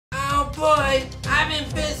boy, I've been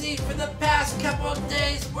busy for the past couple of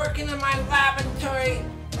days working in my laboratory.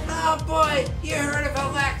 Oh boy, you heard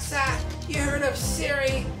of Alexa, you heard of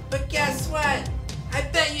Siri, but guess what? I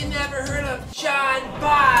bet you never heard of John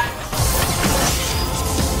Bott.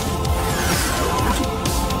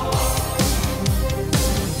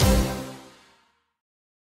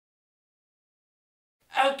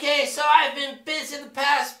 Okay, so I've been busy the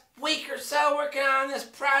past week or so working on this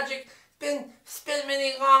project. Been spending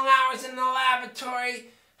many long hours in the laboratory.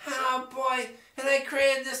 Oh boy, and I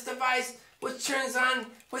created this device which turns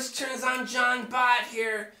on John Bott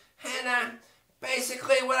here. And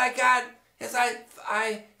basically what I got is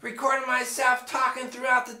I recorded myself talking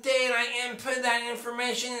throughout the day, and I input that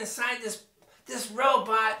information inside this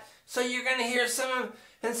robot. So you're gonna hear some of,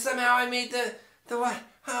 and somehow I made the what?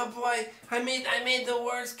 Oh boy, I made the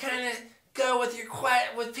words kind of go with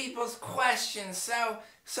with people's questions.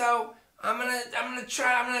 So I'm gonna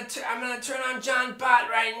turn on John Bott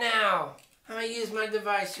right now. I'm gonna use my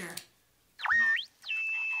device here.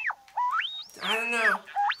 I don't know.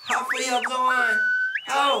 Hopefully he'll go on.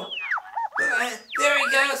 Oh, there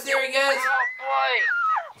he goes. There he goes. Oh boy.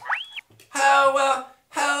 Oh well.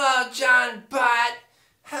 Hello, John Bott.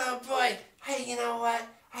 Oh boy. Hey, you know what?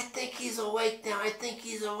 I think he's awake now. I think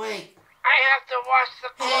he's awake. I have to wash the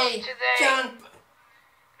clothes today. John.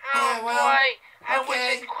 Oh boy. I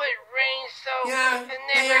wish it quit raining so I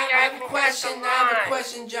have a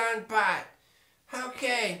question, John Bott.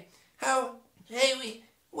 Okay.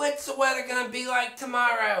 What's the weather gonna be like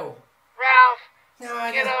tomorrow? Ralph,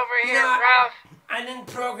 No, get over here, Ralph. I didn't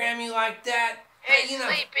program you like that. Hey, you know,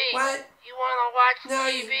 Sleepy. What? You wanna watch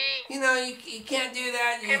TV? You can't do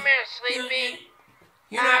that. Come here, Sleepy.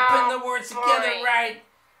 You're not putting the words together right.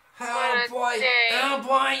 Oh boy. Day. Oh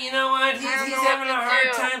boy, you know what? He's having a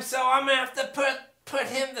hard do. time, so I'm gonna have to put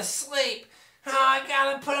him to sleep. Oh, I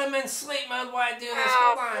gotta put him in sleep mode while I do this.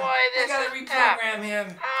 Oh, Hold on. boy, this I gotta is reprogram him.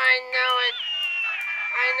 Oh, I know it.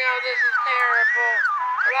 I know this is terrible,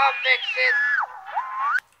 but I'll fix it.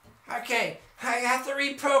 Okay, I have to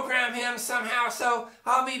reprogram him somehow, so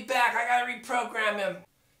I'll be back. I gotta reprogram him.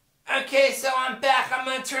 Okay, so I'm back. I'm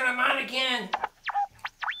gonna turn him on again.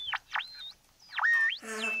 I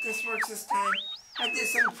hope this works this time. I did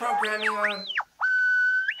some programming on him.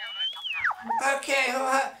 Okay,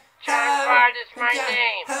 John Bott is my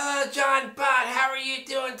name. Hello, John Bott. How are you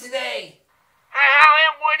doing today?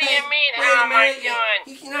 What do you mean, how am I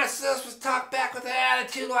doing? You're not supposed to talk back with an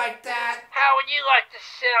attitude like that. How would you like to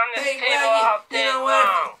sit on this table all day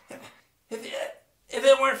long? If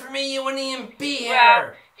it weren't for me, you wouldn't even be here.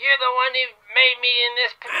 Well, you're the one who made me in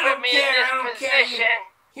this, put me in this position.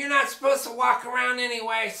 You're not supposed to walk around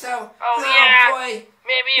anyway, so... Oh yeah, boy.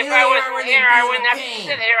 Maybe if I wasn't here, I wouldn't have to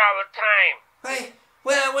sit here all the time. Hey,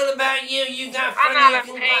 well, what about you? You got I'm not a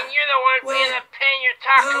pain. You're the one being a pain. You're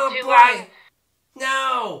talking too loud.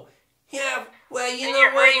 No. Yeah, well, you know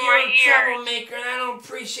you're what? hurting You're my a ears. troublemaker, and I don't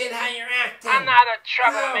appreciate how you're acting. I'm not a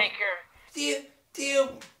troublemaker.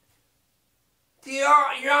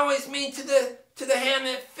 You're always mean to the hand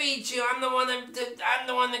that feeds you. I'm the one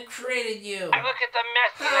that created you. I look at the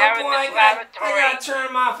mess you have in this laboratory. I gotta turn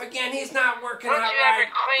him off again. He's not working out right. Don't you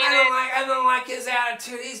ever clean it? I don't like his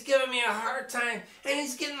attitude. He's giving me a hard time, and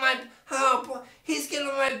he's getting my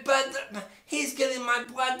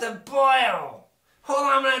blood to boil. Hold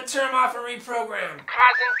on, I'm gonna turn him off and reprogram.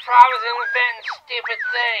 Causing problems and inventing stupid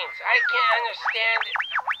things. I can't understand it.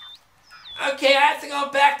 Okay, I have to go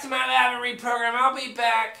back to my lab and reprogram. I'll be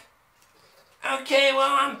back. Okay,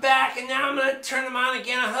 well, I'm back, and now I'm going to turn him on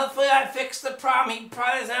again, and hopefully I fixed the problem. He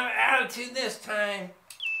probably doesn't have an attitude this time.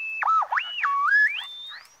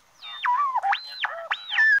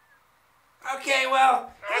 Okay,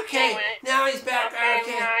 well, okay, now he's back.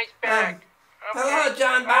 Okay, now he's back. Hello,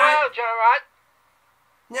 John Bott. Hello, John Bott.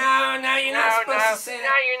 No, you're not supposed to say that.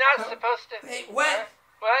 No, you're not supposed to. Hey, what?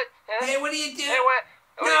 What? Hey, what are you doing? Hey, what?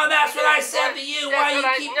 No, that's what I said to you. Why you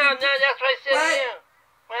keep... No, that's what I said to you.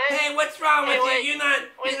 What? Hey, what's wrong with you? You're not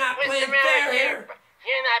playing fair here.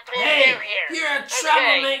 You're not playing fair here. You're a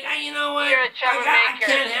troublemaker. Okay. You know what? You're a troublemaker. I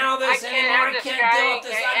can't handle this anymore. I can't deal with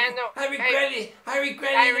this. I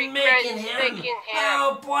regret even making him.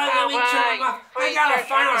 Oh boy, let me turn him off. I got a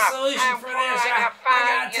final solution for this. I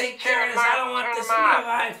gotta take care of this. I don't want this in my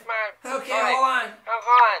life. Okay, hold on. Hold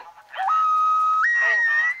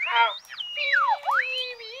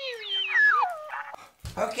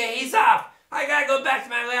on. Okay, he's off. I gotta go back to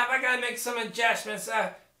my lab. I gotta make some adjustments.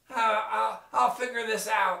 I'll figure this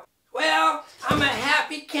out. Well, I'm a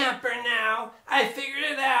happy camper now. I figured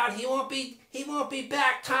it out. He won't be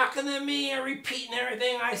back talking to me or repeating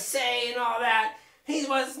everything I say and all that. He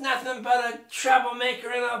was nothing but a troublemaker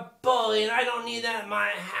and a bully, and I don't need that in my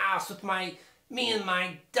house with me and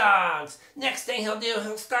my dogs. Next thing he'll do,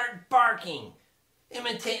 he'll start barking,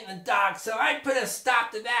 imitating the dog. So I put a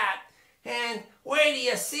stop to that, and wait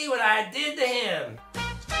till you see what I did to him.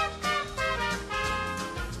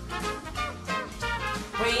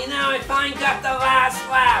 Well, you know, I finally got the last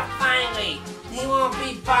laugh, finally. He won't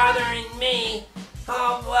be bothering me.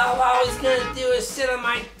 Oh, well, all he's gonna do is sit on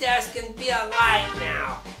my desk and be a light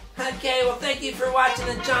now. Okay, well, thank you for watching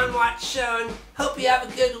the John Watts Show, and hope you have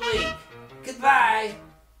a good week. Goodbye.